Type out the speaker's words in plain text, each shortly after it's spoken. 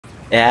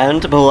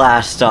And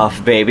blast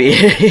off, baby.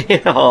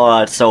 Oh,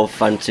 that's so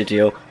fun to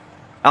do.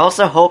 I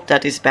also hope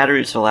that these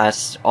batteries will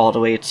last all the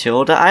way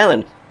to the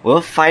island.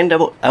 We'll find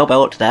out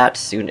about that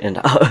soon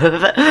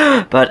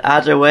enough. But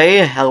either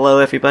way, hello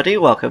everybody,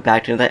 welcome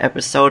back to another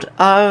episode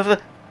of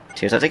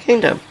Tears of the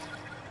Kingdom.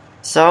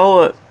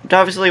 So,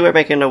 obviously we're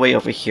making our way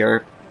over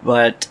here,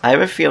 but I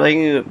have a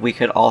feeling we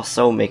could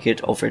also make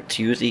it over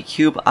to the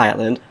Cube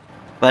Island.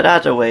 But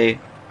either way,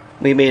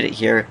 we made it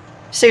here.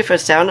 Safe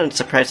and sound, and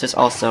surprised there's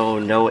also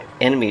no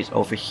enemies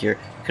over here.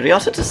 Could we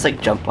also just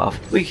like jump off?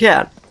 We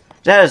can!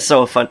 That is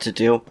so fun to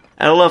do.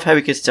 I love how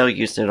we can still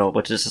use it all,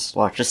 but just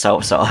launch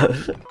ourselves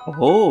off.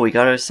 Oh, we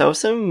got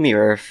ourselves a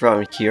mirror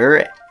from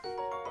here.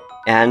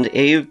 And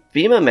a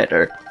beam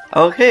emitter.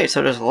 Okay,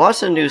 so there's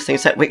lots of new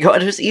things that we got.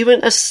 There's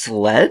even a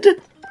sled?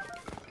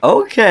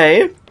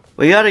 Okay.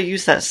 We gotta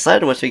use that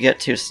sled once we get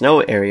to a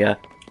snow area.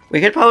 We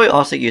could probably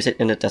also use it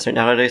in the desert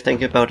now that I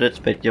think about it,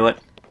 but you know what?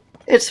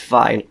 It's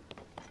fine.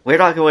 We're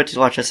not going to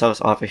launch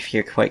ourselves off of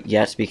here quite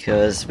yet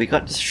because we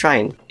got this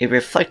shrine. A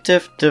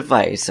reflective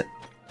device.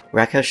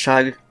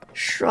 Rakashag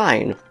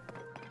Shrine.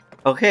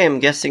 Okay, I'm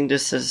guessing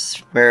this is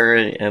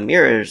where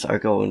mirrors are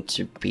going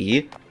to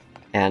be.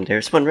 And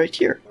there's one right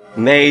here.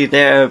 May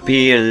there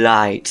be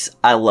light.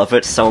 I love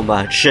it so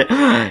much.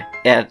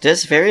 Yeah,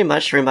 this very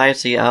much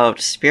reminds me of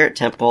the Spirit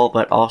Temple,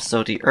 but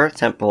also the Earth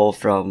Temple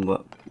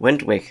from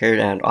Wind Waker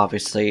and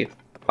obviously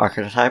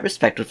Archetype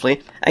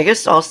respectively. I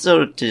guess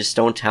also the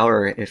Stone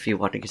Tower if you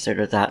want to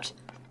consider that.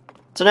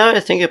 So now that I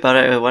think about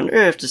it, I wonder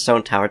if the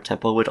Stone Tower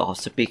Temple would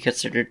also be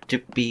considered to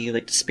be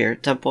like the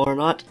Spirit Temple or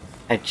not.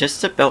 I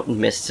just about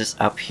missed this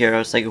up here. I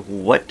was like,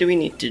 what do we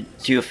need to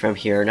do from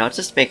here? Now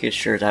just making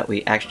sure that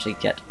we actually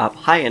get up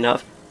high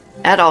enough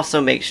and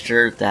also make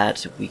sure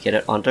that we get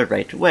it on the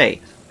right way.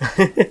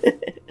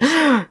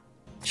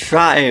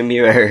 Try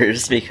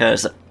mirrors,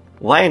 because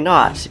why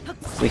not?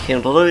 We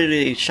can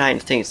literally shine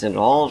things in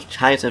all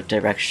kinds of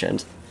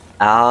directions.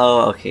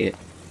 Oh, okay.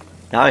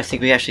 Now I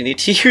think we actually need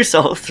to use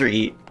all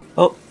three.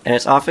 Oh, and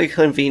it's awfully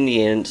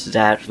convenient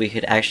that we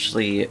could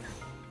actually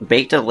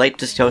make the light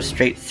just go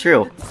straight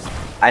through.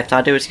 I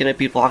thought it was going to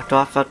be blocked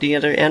off at the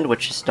other end,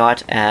 which is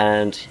not,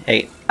 and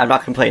hey, I'm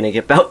not complaining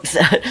about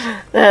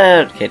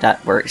that. Okay,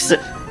 that works.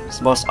 It's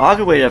the most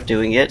awkward way of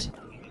doing it.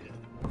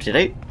 Did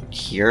I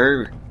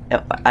hear?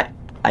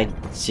 I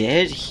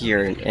did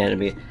hear an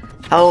enemy.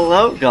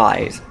 Hello,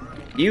 guys.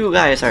 You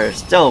guys are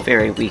still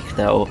very weak,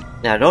 though.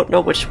 Now, I don't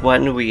know which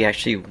one we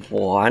actually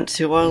want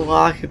to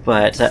unlock,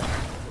 but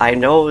I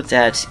know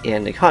that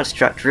in the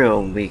construct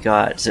room we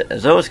got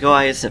those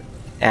guys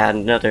and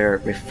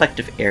another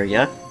reflective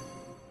area.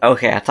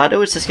 Okay, I thought it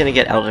was just gonna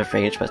get out of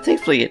range, but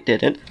thankfully it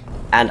didn't.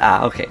 And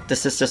okay,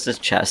 this is just a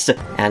chest,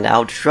 and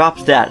I'll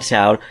drop that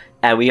down.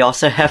 And we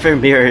also have a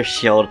mirror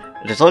shield.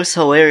 It looks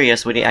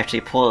hilarious when you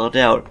actually pull it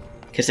out,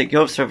 because it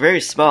goes from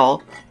very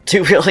small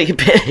to really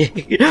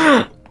big.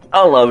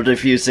 I love the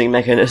fusing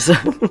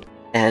mechanism.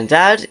 And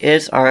that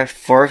is our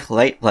 4th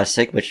light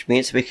blessing, which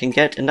means we can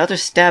get another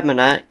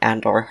stamina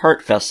and our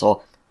heart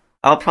vessel.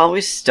 I'll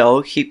probably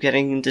still keep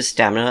getting the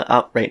stamina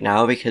up right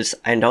now because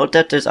I know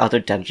that there's other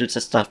dungeons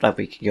and stuff that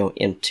we can go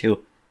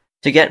into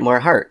to get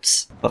more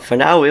hearts. But for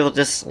now we'll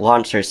just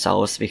launch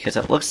ourselves because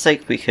it looks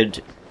like we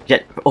could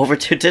get over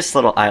to this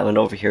little island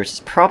over here, which is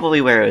probably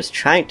where it was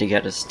trying to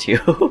get us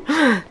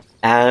to.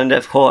 And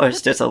of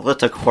course there's a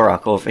little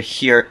Korok over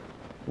here.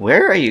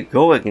 Where are you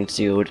going,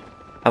 dude?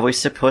 Are we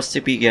supposed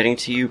to be getting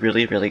to you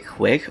really, really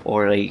quick,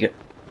 or like,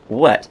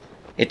 what?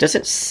 It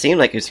doesn't seem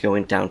like it's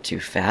going down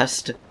too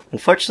fast.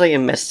 Unfortunately, I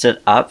messed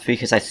it up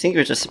because I think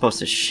you're just supposed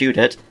to shoot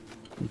it,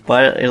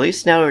 but at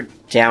least now we're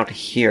down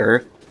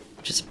here,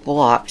 which is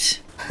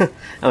blocked.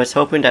 I was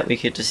hoping that we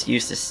could just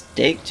use the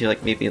stake to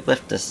like maybe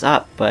lift this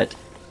up, but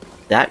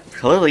that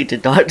clearly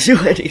did not do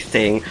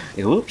anything.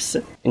 Oops.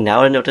 And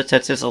now I notice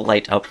that there's a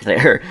light up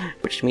there,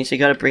 which means we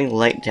gotta bring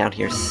light down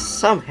here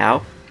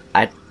somehow.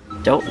 I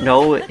don't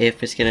know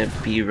if it's gonna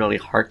be really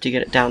hard to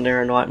get it down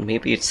there or not.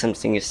 Maybe it's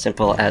something as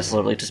simple as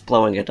literally just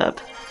blowing it up.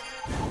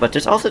 But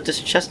there's also this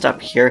chest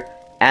up here,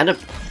 and a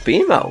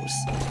Beamos!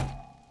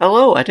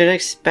 Hello, I didn't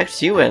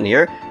expect you in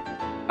here.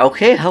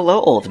 Okay,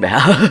 hello, old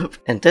map.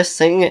 And this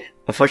thing,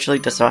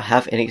 unfortunately, does not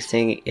have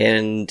anything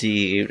in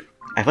the...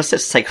 I was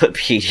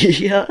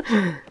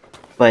encyclopedia,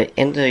 but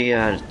in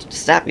the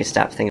Snappy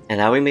Snap thing. And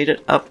now we made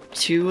it up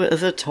to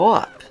the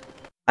top.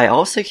 I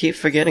also keep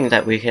forgetting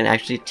that we can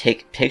actually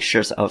take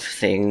pictures of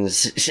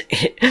things.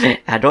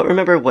 I don't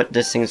remember what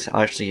this thing's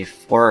actually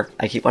for.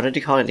 I keep wanting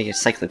to call it the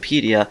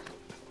encyclopedia.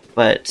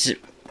 But,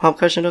 pop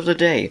question of the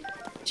day.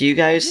 Do you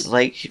guys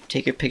like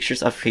taking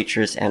pictures of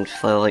creatures and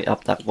filling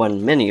up that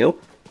one menu?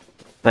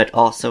 But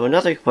also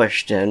another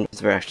question,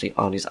 because we're actually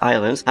on these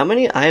islands. How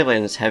many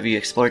islands have you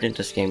explored in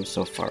this game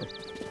so far?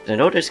 I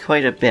know there's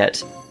quite a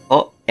bit.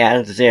 Oh,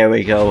 and there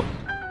we go.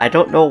 I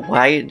don't know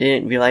why I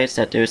didn't realize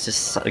that there's this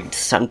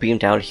sunbeam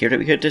down here that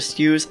we could just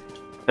use.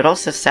 But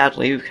also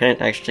sadly we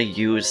couldn't actually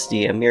use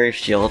the mirror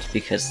shield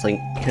because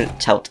Link couldn't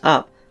tilt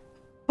up.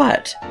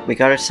 But we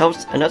got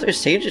ourselves another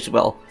stage as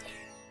well.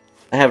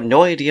 I have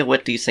no idea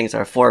what these things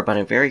are for, but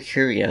I'm very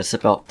curious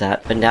about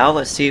that. But now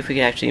let's see if we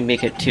can actually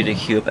make it to the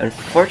cube.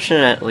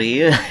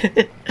 Unfortunately,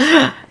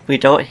 we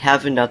don't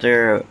have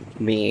another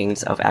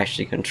means of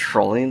actually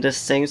controlling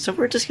this thing, so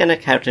we're just gonna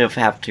kind of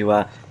have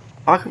to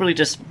awkwardly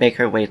just make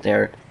our way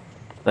there.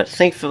 But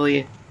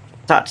thankfully,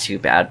 not too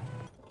bad.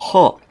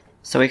 Oh,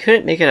 so we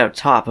couldn't make it up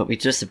top, but we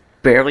just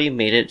barely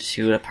made it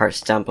to the parts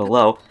down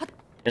below.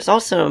 It's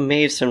also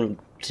made some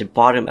to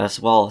bottom as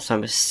well, so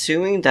I'm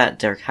assuming that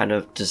they're kind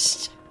of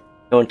just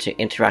going to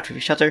interact with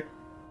each other.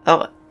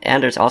 Oh,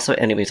 and there's also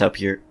enemies up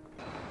here,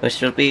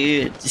 which will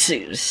be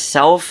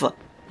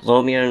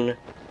Self-Lomian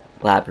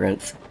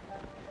Labrynth.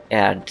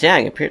 And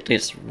dang, apparently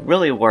it's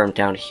really warm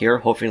down here,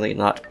 hopefully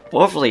not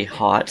overly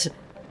hot.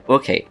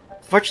 Okay,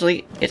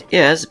 fortunately it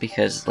is,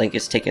 because Link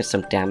is taking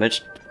some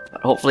damage,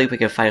 but hopefully we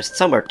can find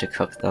somewhere to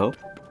cook though.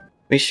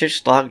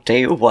 Research log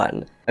day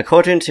 1.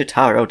 According to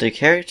Taro, the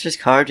characters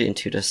carved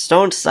into the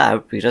stone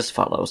slab read as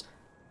follows.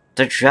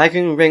 The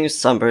dragon ring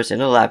slumbers in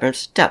a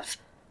labyrinth's depth.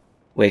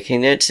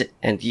 Waking it,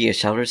 and ye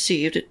shall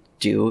receive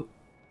dew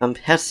from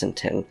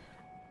Hessenton.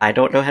 I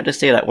don't know how to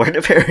say that word,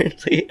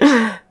 apparently.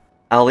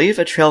 I'll leave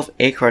a trail of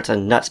acorns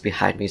and nuts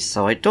behind me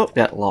so I don't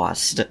get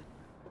lost.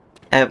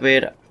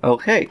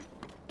 Okay.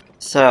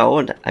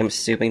 So, I'm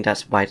assuming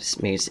that's why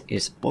this maze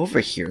is over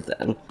here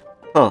then.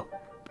 Huh.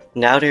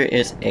 Now there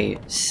is a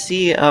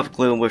sea of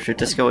gloom which we're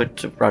just going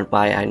to run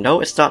by. I know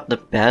it's not the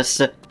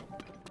best,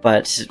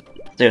 but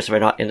since we're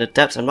not in the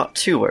depths, I'm not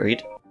too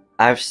worried.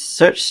 I've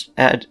searched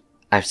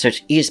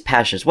east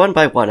passages one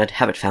by one and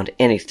haven't found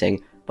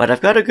anything, but I've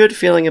got a good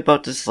feeling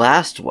about this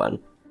last one.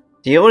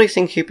 The only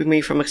thing keeping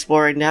me from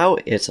exploring now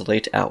is the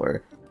late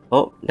hour.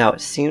 Oh, now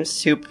it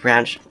seems to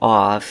branch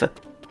off,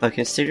 but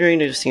considering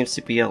there seems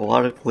to be a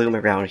lot of gloom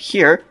around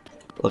here,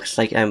 looks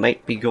like I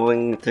might be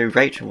going the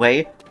right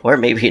way, or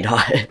maybe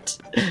not.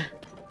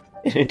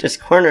 In this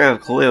corner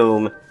of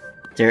gloom,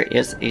 there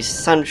is a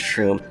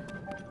sunshroom.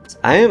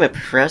 I am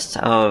impressed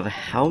of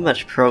how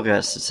much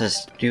progress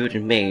this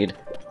dude made,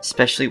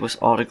 especially with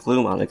all the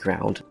gloom on the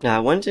ground. Now I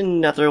went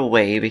another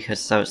way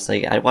because I was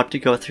like, I want to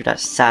go through that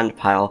sand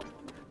pile.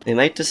 We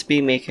might just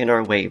be making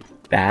our way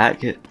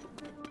back,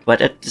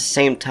 but at the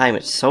same time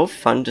it's so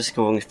fun just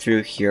going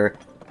through here.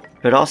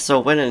 But also,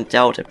 when in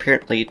doubt,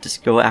 apparently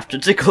just go after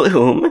the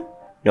gloom.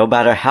 No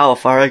matter how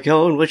far I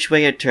go and which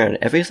way I turn,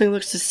 everything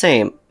looks the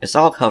same. It's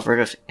all covered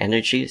with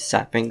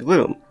energy-sapping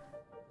gloom.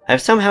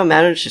 I've somehow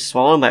managed to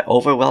swallow my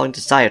overwhelming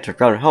desire to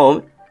run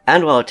home,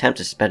 and will attempt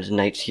to spend the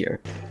night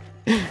here.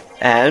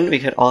 And we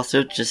could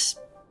also just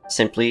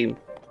simply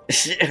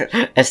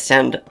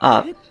ascend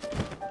up.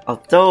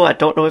 Although I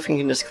don't know if we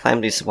can just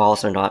climb these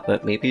walls or not,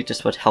 but maybe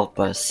this would help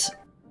us.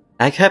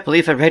 I can't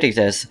believe I'm writing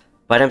this,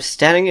 but I'm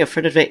standing in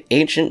front of the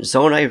ancient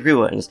Zonai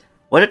ruins.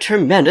 What a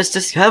tremendous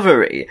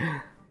discovery!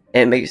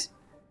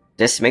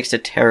 This makes the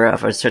terror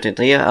of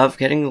uncertainty of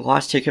getting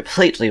lost here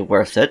completely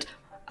worth it.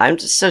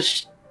 It's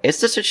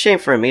just a shame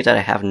for me that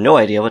I have no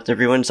idea what the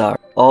ruins are.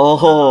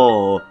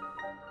 Oh,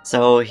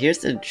 so here's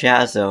the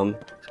chasm,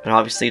 and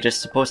obviously there's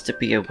supposed to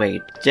be a way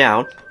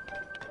down.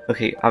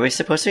 Okay, are we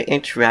supposed to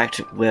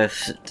interact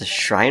with the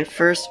shrine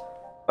first,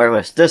 or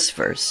with this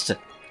first?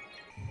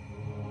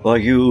 For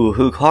you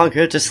who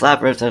conquered this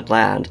labyrinthine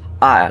land,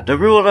 I, the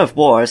ruler of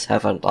wars,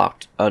 have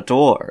unlocked a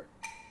door.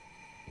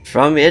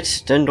 From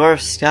it, the North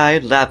Sky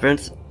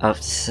Labyrinth of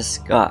the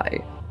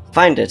Sky.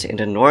 Find it in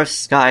the North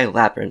Sky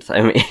Labyrinth,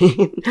 I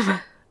mean.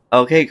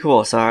 Okay,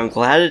 cool, so I'm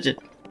glad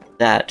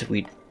that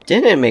we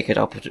didn't make it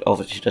up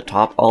over to the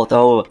top,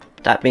 although,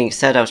 that being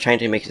said, I was trying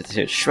to make it to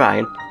the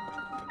shrine.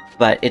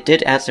 But it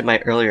did answer my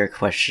earlier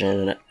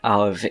question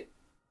of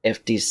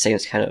if these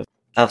things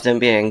of them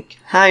being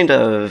kind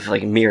of,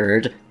 like,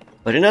 mirrored.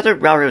 But another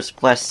Raru's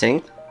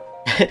blessing.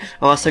 I'm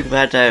also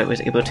glad that I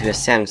was able to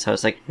ascend, so I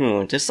was like,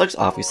 this looks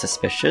awfully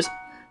suspicious.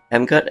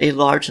 And got a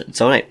large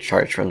Zonite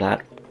charge from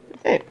that.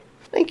 Hey,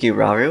 thank you,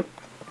 Raru.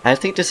 I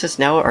think this is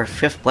now our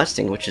 5th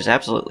blessing, which is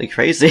absolutely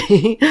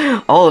crazy.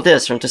 All of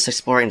this from just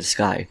exploring the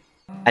sky.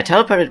 I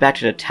teleported back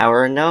to the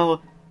tower, and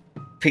now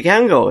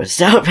Pigango is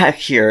now back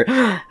here.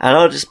 I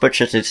don't just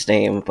butchered his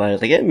name,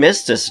 but I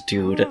missed this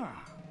dude.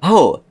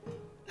 Oh,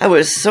 I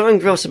was so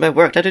engrossed in my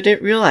work that I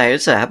didn't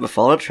realize I have a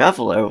fellow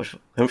traveler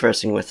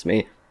conversing with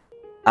me.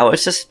 I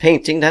was just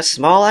painting that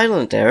small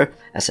island there,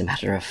 as a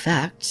matter of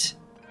fact.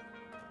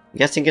 I'm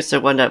guessing it's the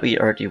one that we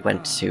already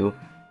went to.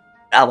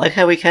 I like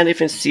how we can't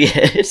even see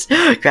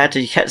it.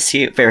 Granted, you can't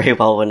see it very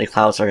well when the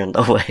clouds are in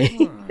the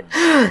way.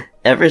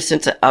 Ever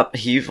since the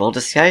upheaval,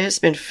 the sky has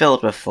been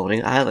filled with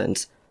floating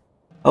islands.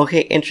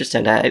 Okay,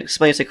 interesting. That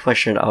explains the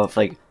question of,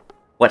 like,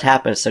 what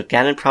happened. So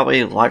Ganon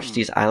probably launched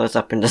these islands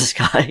up in the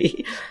sky.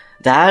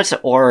 That,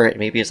 or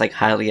maybe it's like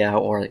Hylia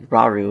or like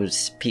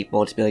Raru's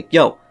people to be like,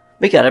 yo,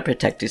 we gotta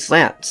protect these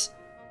lands.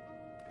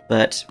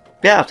 But,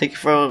 yeah, thank you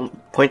for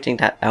pointing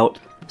that out.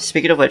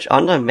 Speaking of which,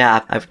 on the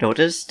map, I've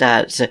noticed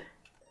that,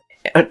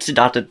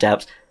 not the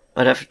depth,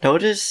 but I've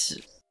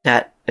noticed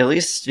that at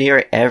least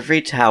near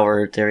every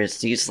tower, there is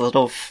these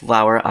little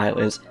flower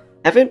islands.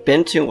 I haven't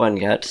been to one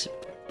yet,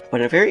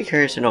 but I'm very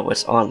curious to know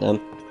what's on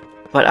them.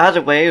 But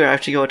either way, we're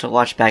actually going to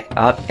launch back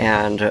up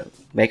and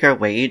make our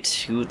way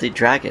to the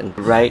dragon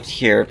right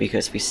here,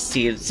 because we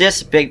see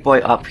this big boy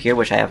up here,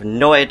 which I have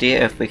no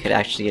idea if we could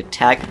actually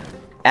attack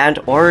and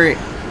or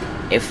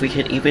if we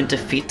could even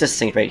defeat this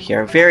thing right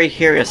here. I'm very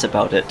curious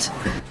about it.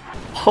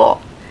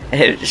 Oh,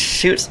 and it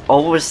shoots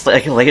almost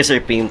like a laser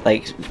beam,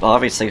 like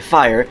obviously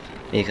fire,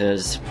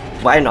 because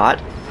why not?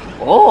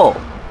 Oh,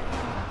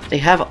 they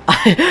have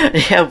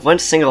they have one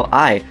single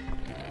eye.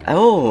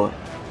 Oh,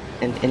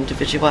 and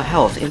individual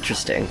health.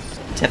 Interesting.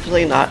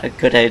 Definitely not a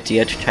good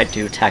idea to try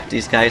to attack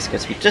these guys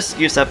because we just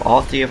used up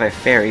all 3 of our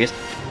fairies.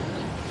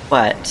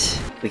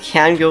 But we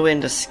can go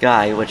into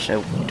Sky, which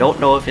I don't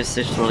know if it's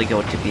really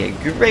going to be a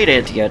great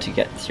idea to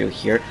get through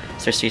here.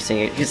 Especially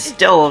seeing it can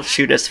still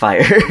shoot us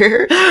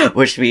fire,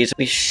 which means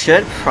we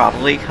should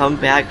probably come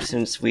back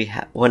since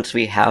once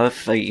we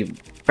have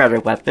better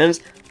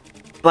weapons.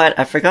 But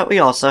I forgot we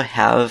also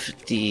have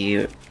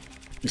the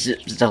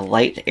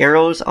light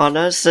arrows on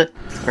us,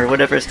 or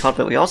whatever it's called,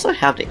 but we also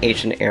have the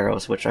ancient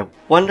arrows, which I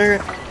wonder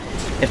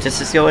if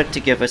this is going to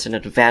give us an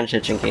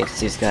advantage against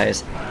these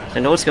guys. I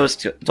know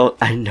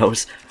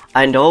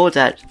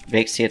that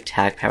makes the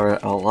attack power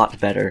a lot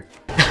better.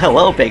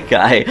 Hello, big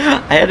guy!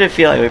 I had a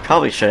feeling we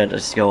probably shouldn't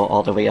just go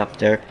all the way up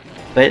there,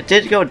 but it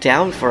did go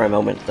down for a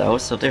moment though,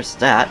 so there's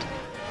that.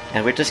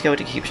 And we're just going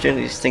to keep shooting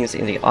these things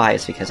in the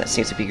eyes because that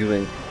seems to be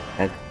doing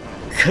a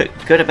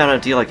good amount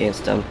of deal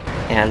against them.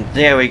 And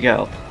there we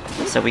go.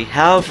 So we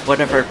have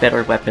one of our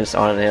better weapons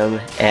on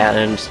him,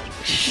 and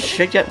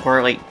should get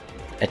more like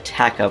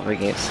attack up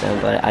against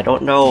them, but I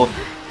don't know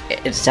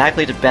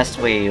exactly the best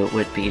way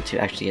would be to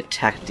actually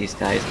attack these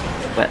guys.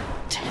 But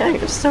dang,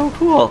 it's so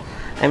cool!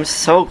 I'm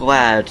so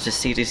glad to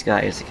see these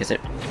guys because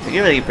it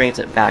really brings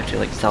it back to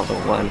like Zelda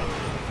 1.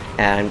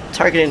 And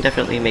targeting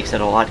definitely makes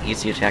it a lot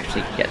easier to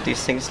actually get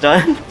these things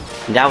done.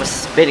 Now with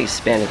Spinny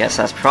Spin, I guess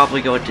that's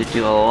probably going to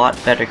do a lot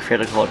better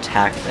critical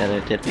attack than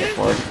it did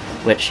before.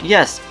 Which,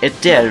 yes, it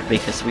did,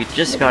 because we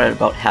just got it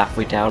about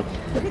halfway down.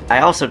 I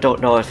also don't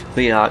know if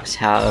Leox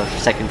have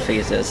second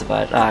phases,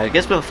 but I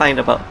guess we'll find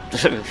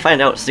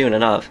out soon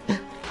enough.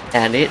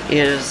 And it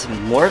is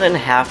more than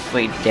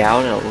halfway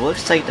down, and it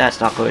looks like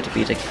that's not going to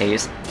be the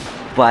case.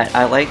 But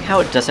I like how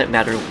it doesn't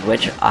matter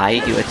which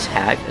eye you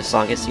attack, as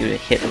long as you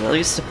hit at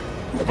least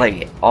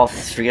like all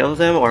 3 of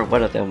them, or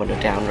one of them when they're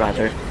down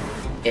rather.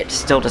 It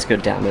still does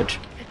good damage.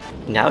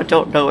 Now I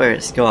don't know where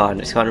it's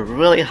gone. It's gone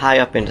really high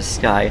up into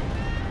Sky.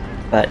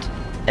 But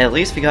at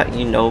least we got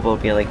Yunobo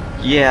being like,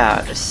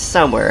 yeah,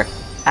 somewhere.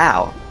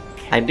 Ow.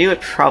 I knew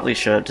it probably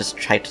should have just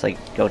tried to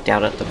like go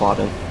down at the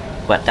bottom,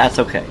 but that's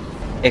okay.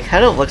 It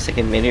kind of looks like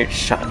a miniature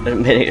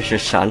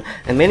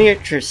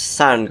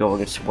sun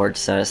going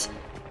towards us.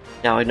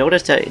 Now I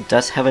noticed that it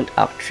does have an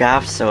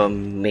updraft, so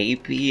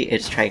maybe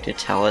it's trying to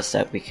tell us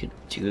that we could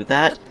do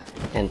that,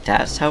 and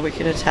that's how we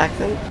can attack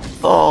them?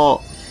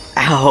 Oh,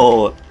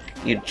 ow,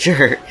 you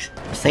jerk.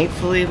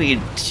 Thankfully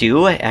we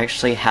do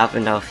actually have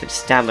enough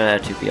stamina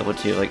to be able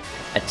to like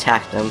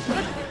attack them,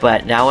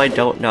 but now I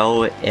don't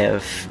know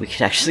if we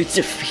can actually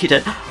defeat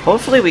it.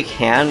 Hopefully we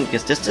can,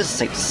 because this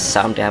does like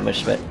some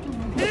damage, but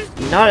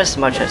not as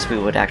much as we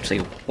would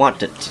actually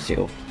want it to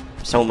do.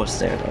 It's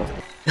almost there though.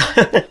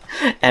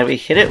 And we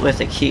hit it with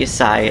a key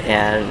side,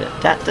 and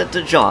that did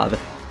the job.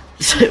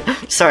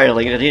 Sorry,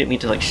 Link, I didn't mean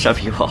to like shove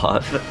you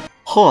off.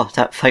 Oh,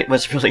 that fight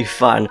was really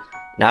fun.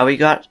 Now we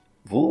got,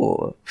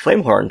 ooh,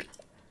 Flamehorn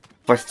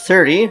for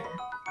 30,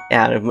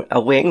 and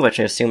a wing, which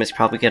I assume is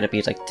probably going to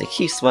be like the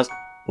keys was.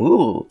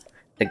 Ooh,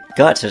 the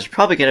guts is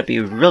probably going to be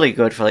really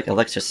good for like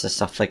elixirs and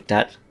stuff like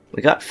that.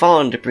 We got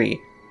fallen debris.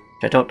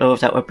 I don't know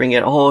if that would bring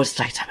it. Oh, it's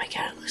nighttime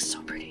again. It looks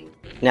so pretty.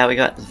 Now we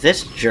got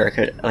this jerk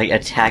like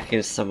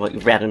attacking some like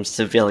random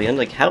civilian.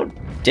 Like, how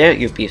dare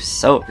you be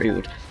so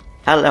rude?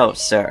 Hello,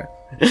 sir.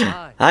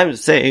 I'm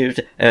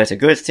saved. It's a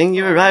good thing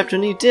you arrived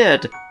when you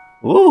did.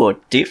 Ooh,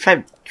 deep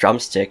fried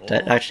drumstick.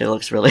 That actually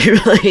looks really,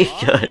 really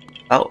good.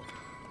 Oh,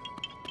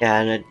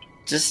 and I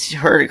just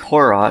heard a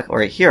Korok,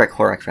 or hear a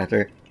Korok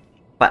rather.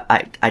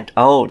 But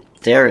oh,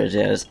 there it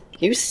is.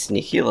 You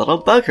sneaky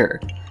little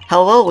bugger.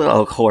 Hello,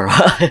 little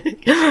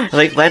Korok.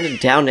 Like landed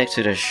down next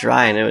to the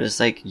shrine. It was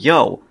like,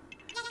 yo,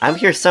 I'm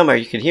here somewhere.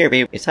 You can hear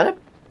me. Is that a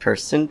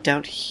person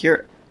down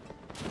here?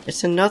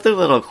 It's another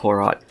little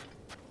Korok.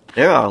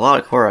 There are a lot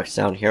of Koroks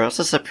down here. I was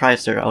so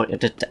surprised they're out.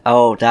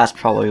 Oh, that's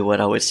probably what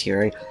I was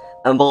hearing.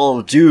 A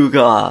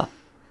Molduga.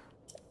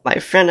 My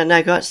friend and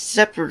I got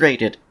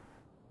separated.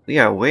 We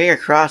are way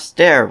across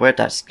there where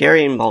that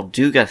scary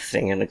Molduga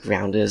thing in the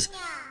ground is.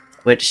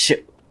 Which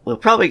we'll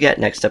probably get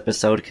next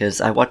episode,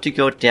 because I want to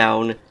go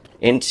down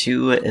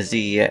into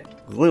the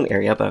gloom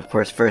area, but of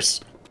course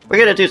first, we're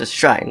gonna do the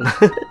shrine.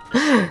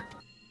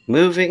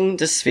 Moving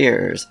the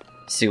spheres.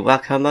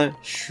 Suwakama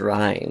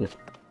Shrine.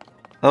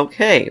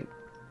 Okay.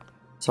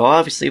 So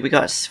obviously we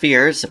got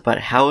spheres, but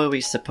how are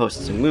we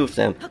supposed to move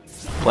them?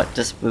 What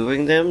does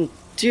moving them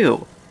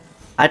do?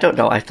 I don't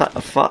know. I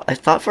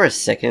thought for a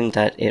second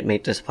that it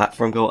made this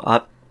platform go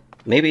up.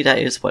 Maybe that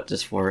is what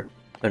this is for.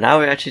 But now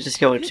we're actually just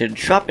going to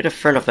drop it in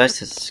front of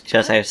us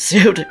because I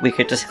assumed we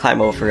could just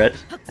climb over it.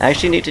 I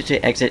actually needed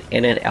to exit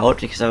in and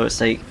out because I was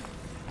like,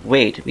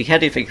 wait, we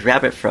can't even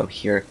grab it from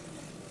here.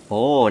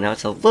 Oh, now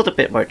it's a little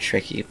bit more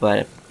tricky, but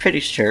I'm pretty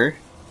sure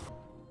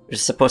we're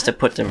supposed to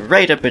put them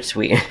right in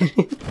between.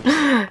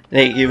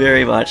 Thank you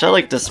very much. I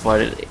like this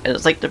one.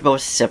 It's like the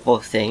most simple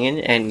thing,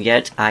 and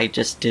yet I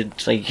just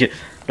did like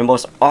the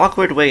most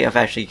awkward way of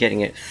actually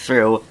getting it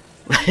through.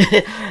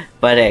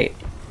 But hey,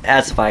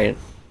 that's fine.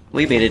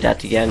 We made it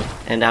at the end,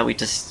 and now we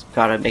just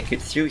gotta make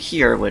it through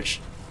here, which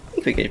I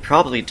think we could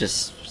probably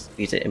just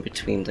squeeze it in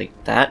between like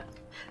that.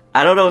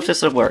 I don't know if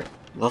this will work.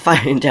 We'll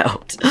find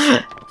out.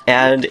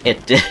 And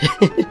it did.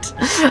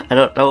 I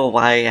don't know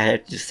why I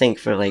had to think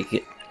for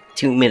like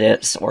 2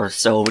 minutes or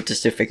so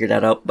just to figure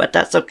that out, but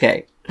that's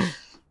okay.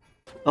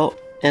 Oh,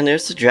 and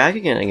there's the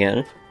dragon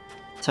again.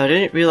 So I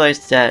didn't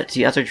realize that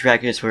the other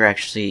dragons were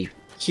actually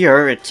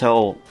here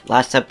until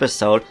last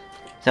episode.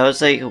 So I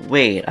was like,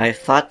 wait, I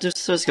thought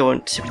this was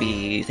going to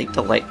be, I think,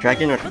 the light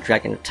dragon or the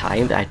dragon of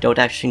time. I don't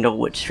actually know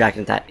which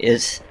dragon that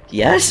is.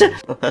 Yes?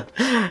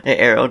 The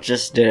arrow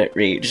just didn't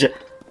reach.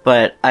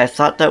 But I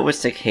thought that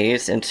was the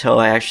case until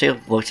I actually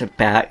looked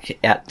back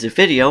at the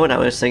video and I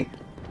was like,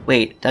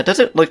 wait, that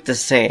doesn't look the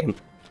same.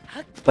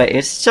 But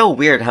it's so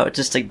weird how it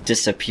just like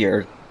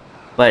disappeared.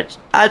 But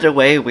either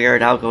way, we are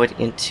now going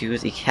into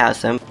the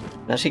chasm.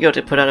 I'm actually going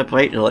to put on a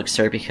bright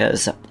elixir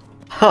because,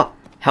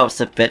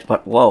 helps a bit,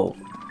 but whoa.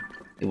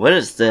 What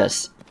is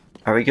this?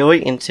 Are we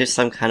going into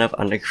some kind of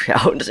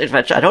underground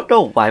adventure? I don't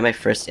know why my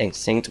first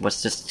instinct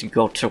was just to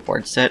go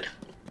towards it.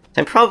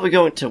 I'm probably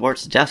going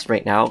towards death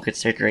right now,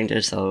 considering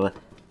there's a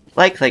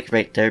like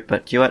right there,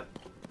 but you know what?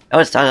 Oh,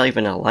 it's not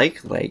even a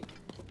like.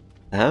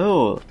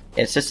 Oh,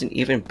 it's just an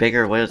even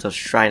bigger one of those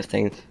shrine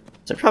things.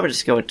 So I'm probably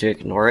just going to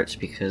ignore it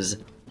because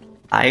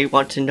I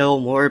want to know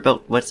more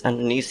about what's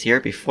underneath here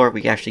before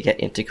we actually get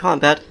into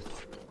combat.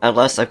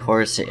 Unless, of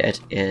course, it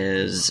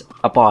is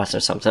a boss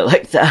or something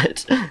like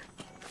that.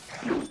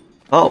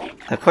 Oh,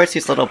 of course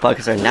these little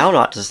bugs are now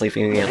not just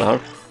leaving me alone.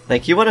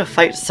 Like, you want to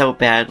fight so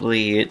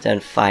badly,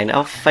 then fine,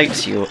 I'll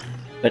fight you.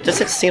 But it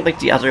doesn't seem like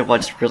the other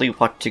ones really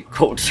want to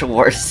go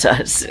towards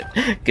us.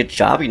 Good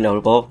job, you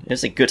notable.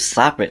 There's a good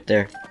slap right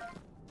there.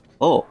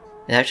 Oh,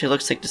 it actually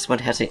looks like this one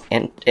has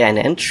an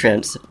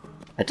entrance.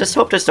 I just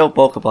hope there's no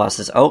bulk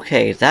bosses.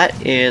 Okay,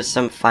 that is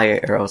some fire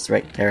arrows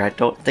right there. I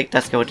don't think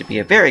that's going to be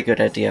a very good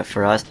idea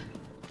for us.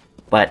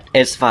 But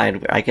it's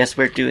fine. I guess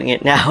we're doing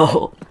it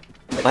now.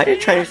 Why are you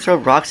trying to throw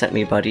rocks at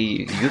me, buddy?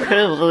 You could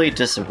have literally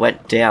just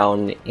went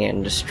down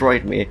and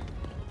destroyed me.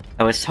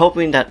 I was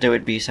hoping that there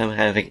would be some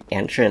kind of like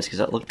entrance because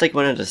it looked like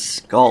one of the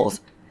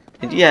skulls.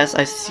 And yes,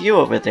 I see you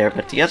over there,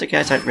 but the other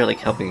guys aren't really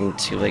coming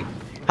to like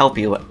help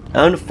you,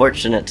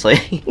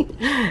 unfortunately.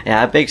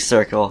 Yeah, a big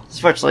circle.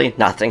 Unfortunately,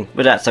 nothing,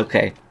 but that's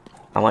okay.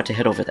 I want to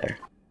head over there.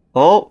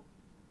 Oh,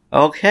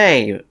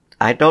 okay.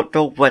 I don't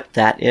know what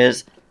that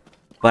is,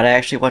 but I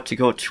actually want to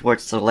go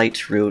towards the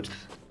light route.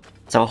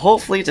 So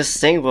hopefully this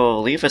thing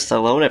will leave us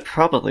alone. It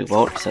probably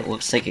won't, because it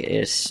looks like it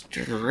is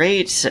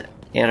straight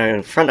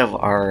in front of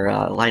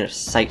our line of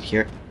sight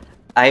here.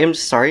 I am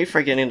sorry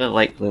for getting the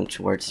light gloom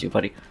towards you,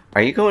 buddy.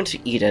 Are you going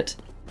to eat it?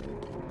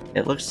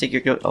 It looks like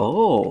you're going—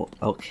 oh,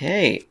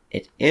 okay.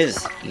 It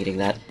is eating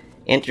that.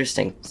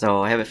 Interesting.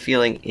 So I have a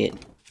feeling it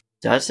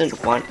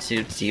doesn't want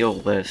to deal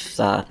with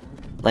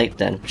light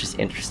then, which is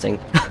interesting.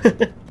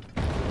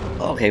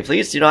 Okay,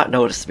 please do not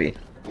notice me.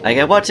 Like,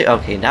 I want to—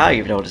 okay, now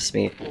you've noticed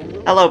me.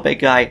 Hello, big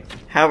guy.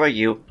 How are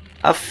you?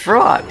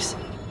 Frogs!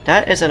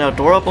 That is an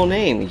adorable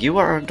name. You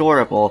are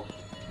adorable.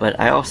 But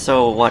I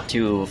also want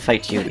to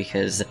fight you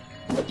because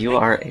you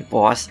are a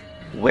boss.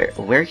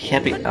 Where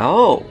can we—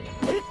 oh!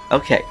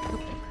 Okay.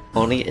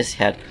 Only his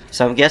head.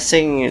 So I'm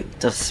guessing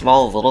the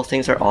small little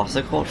things are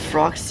also called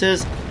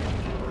frogses?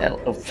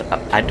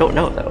 I don't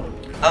know though.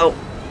 Oh!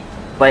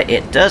 But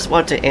it does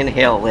want to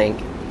inhale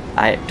Link.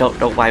 I don't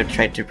know why I'm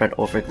trying to run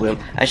over Gloom.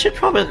 I should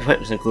probably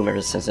put some Gloom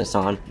resistance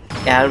on.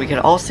 And we can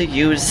also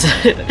use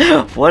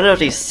one of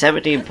these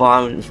 17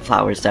 bomb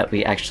flowers that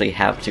we actually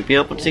have to be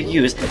able to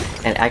use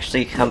and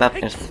actually come up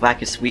and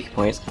whack his weak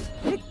points.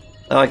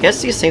 So I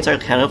guess these things are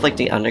kind of like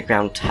the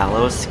underground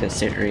talos,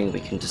 considering we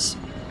can just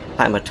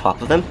climb on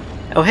top of them.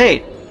 Oh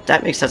hey,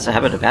 that makes sense to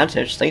have an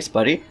advantage. Thanks,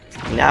 buddy.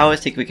 Now I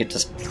think we could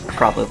just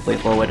probably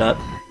blow it up.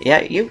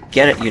 Yeah, you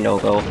get it, you know,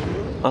 though.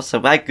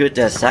 Also, my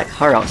goodness, that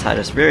car outside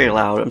is very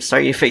loud. I'm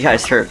sorry if you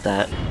guys heard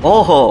that.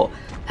 Oh,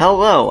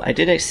 hello. I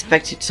didn't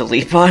expect you to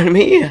leap on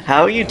me.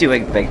 How are you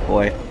doing, big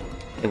boy?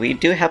 We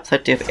do have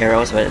plenty of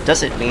arrows, but it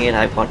doesn't mean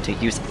I want to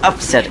use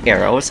upset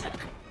arrows.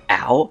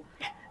 Ow.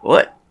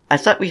 What? I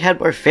thought we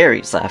had more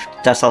fairies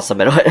left. That's also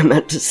what I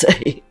meant to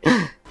say.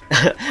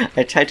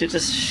 I tried to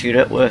just shoot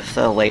it with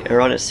a light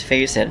arrow on its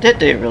face, and it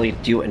didn't really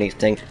do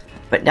anything.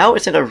 But now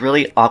it's in a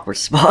really awkward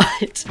spot.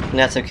 And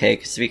that's okay,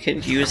 because we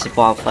can use the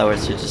bomb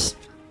flowers to just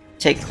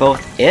take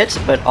both it,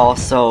 but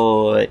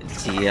also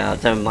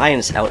the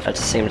mines out at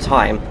the same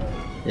time.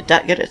 Did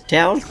that get it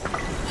down?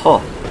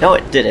 Oh, no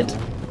it didn't.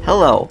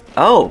 Hello.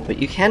 Oh, but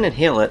you can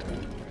inhale it.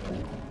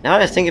 Now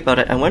that I think about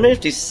it, I wonder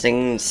if these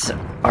things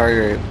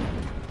are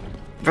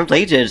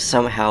related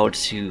somehow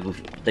to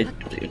the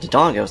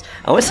dongos.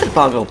 I always said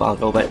bongo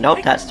bongo, but nope,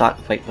 that's not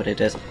quite what it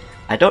is.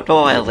 I don't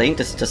know why Link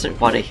just doesn't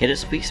want to hit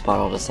his weak spot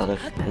all of a sudden.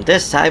 And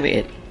this time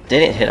it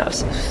didn't hit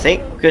us.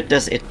 Thank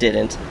goodness it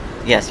didn't.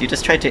 Yes, you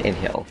just tried to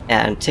inhale.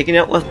 And taking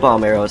it with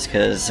bomb arrows,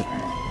 because,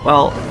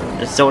 well,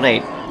 Zone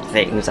 8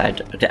 things, I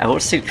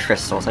would say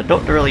crystals. I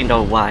don't really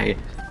know why.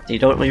 They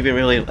don't even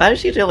really...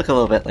 Actually, they look a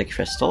little bit like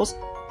crystals.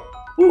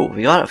 Ooh,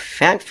 we got a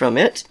fact from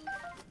it.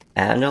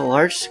 And a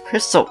large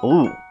crystal.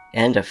 Ooh,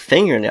 and a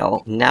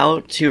fingernail. Now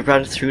to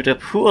run through the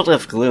pool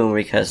of gloom,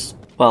 because,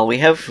 well, we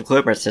have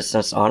gloom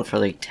resistance on for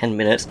like 10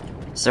 minutes.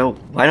 So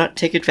why not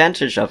take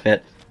advantage of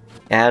it?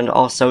 And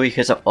also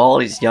because of all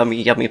these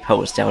yummy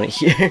posts down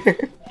here.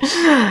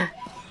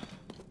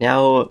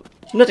 Now,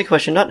 another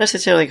question, not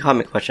necessarily a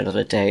common question of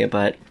the day,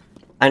 but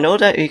I know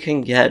that you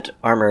can get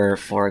armor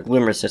for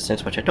gloom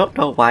resistance, which I don't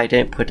know why I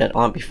didn't put that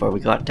on before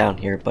we got down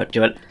here, but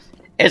do it.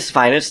 It's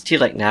fine, it's too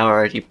late now,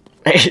 I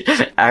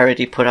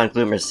already put on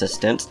gloom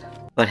resistance.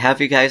 But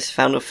have you guys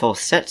found a full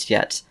set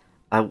yet?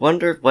 I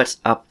wonder what's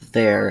up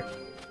there.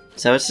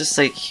 So it's just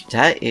like,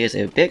 that is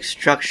a big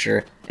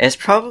structure. It's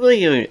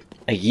probably a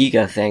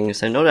Yiga thing,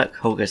 so I know that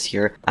Koga's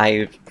here.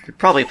 I should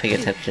probably pay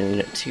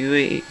attention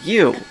to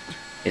you.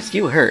 It's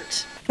you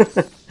hurt.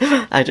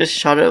 I just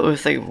shot it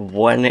with like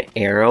one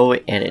arrow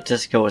and it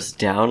just goes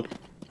down.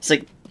 It's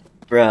like,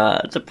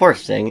 bruh, it's a poor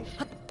thing.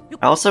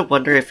 I also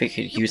wonder if we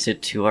could use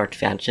it to our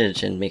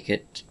advantage and make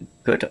it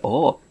good.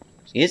 Oh,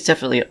 it's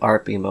definitely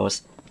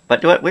RP-most.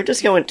 But we're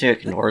just going to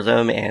ignore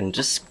them and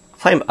just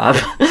climb up,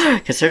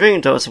 considering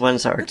those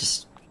ones are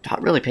just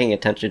not really paying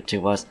attention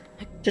to us.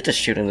 Just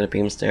shooting the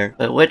beams there.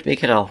 But it would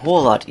make it a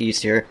whole lot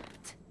easier.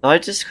 So I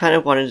just kind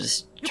of wanted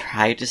to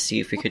try to see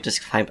if we could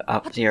just climb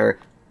up there,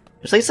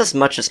 at least as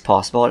much as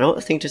possible. I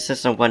don't think this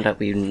is the one that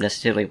we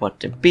necessarily want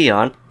to be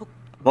on.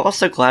 I'm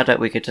also glad that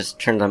we could just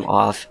turn them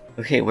off.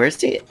 Okay, where's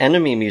the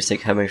enemy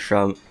music coming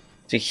from?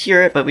 To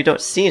hear it, but we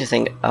don't see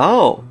anything.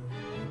 Oh!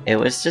 It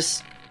was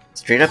just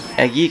straight up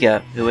a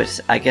Yiga who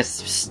was, I guess,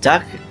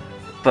 stuck,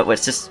 but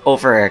was just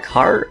over a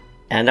car.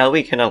 And now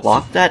we can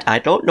unlock that. I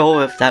don't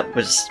know if that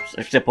was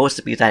supposed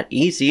to be that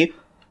easy,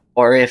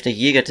 or if the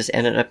Yiga just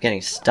ended up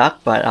getting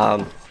stuck,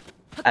 but,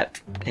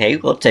 hey,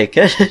 we'll take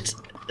it.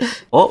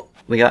 Oh,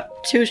 we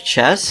got 2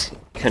 chests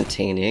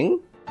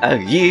containing a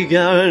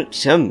Yiga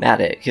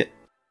Thematic.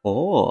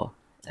 Oh,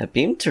 a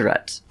beam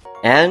turret.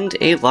 And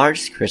a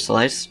large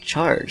crystallized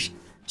charge.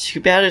 Too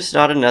bad it's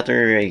not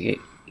another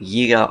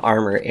Yiga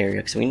armor area,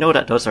 because we know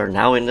that those are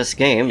now in this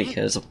game,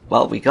 because,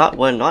 well, we got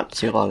one not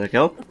too long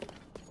ago.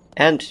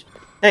 And,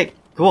 hey,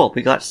 cool,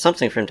 we got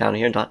something from down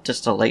here, not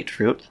just a light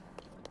fruit.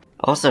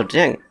 Also,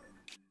 dang,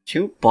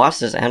 2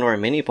 bosses and or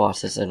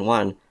mini-bosses in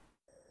one.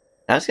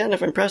 That's kind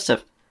of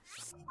impressive.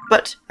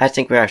 But I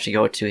think we're actually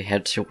going to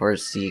head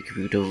towards the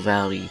Gerudo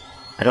Valley.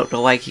 I don't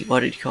know why I keep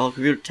wanting to call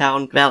Gerudo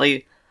Town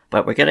Valley,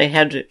 but we're gonna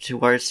head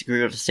towards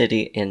Gerudo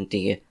City in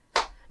the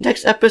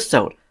next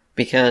episode,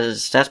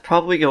 because that's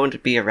probably going to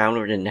be around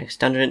where the next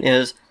dungeon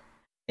is.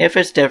 If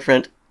it's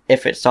different,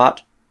 if it's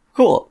not,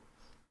 cool.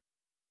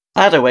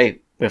 Either way,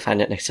 we'll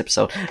find it next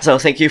episode. So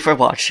thank you for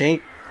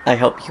watching. I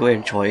hope you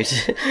enjoyed.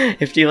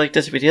 If you liked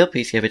this video,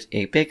 please give it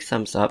a big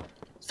thumbs up.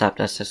 Slap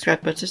that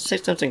subscribe button, say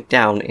something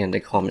down in the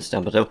comments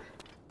down below.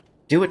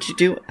 Do what you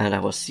do, and I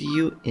will see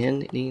you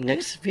in the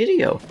next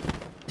video.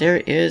 There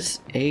is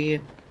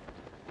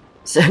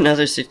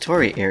another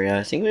Satori area.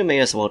 I think we may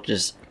as well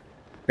just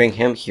bring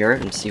him here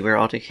and see where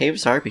all the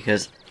caves are,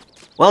 because,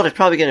 well, there's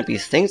probably going to be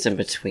things in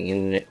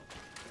between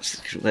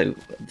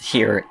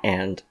here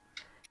and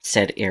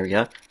said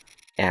area.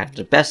 And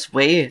the best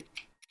way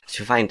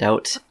to find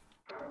out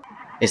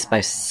is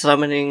by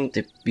summoning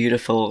the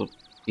beautiful,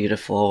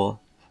 beautiful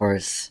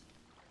horse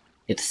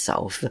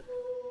itself.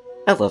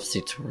 I love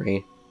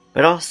Satori.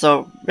 But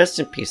also, rest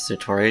in peace,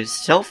 Satori.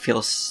 Still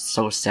feel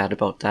so sad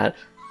about that.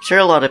 Sure,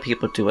 a lot of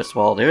people do as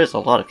well. There is a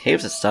lot of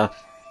caves and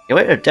stuff.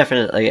 We're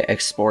definitely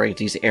exploring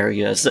these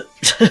areas.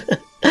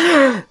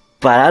 But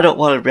I don't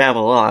want to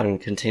ramble on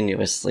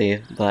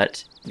continuously.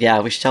 But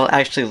yeah, we shall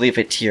actually leave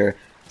it here.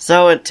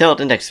 So until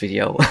the next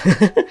video.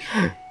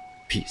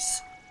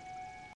 Peace.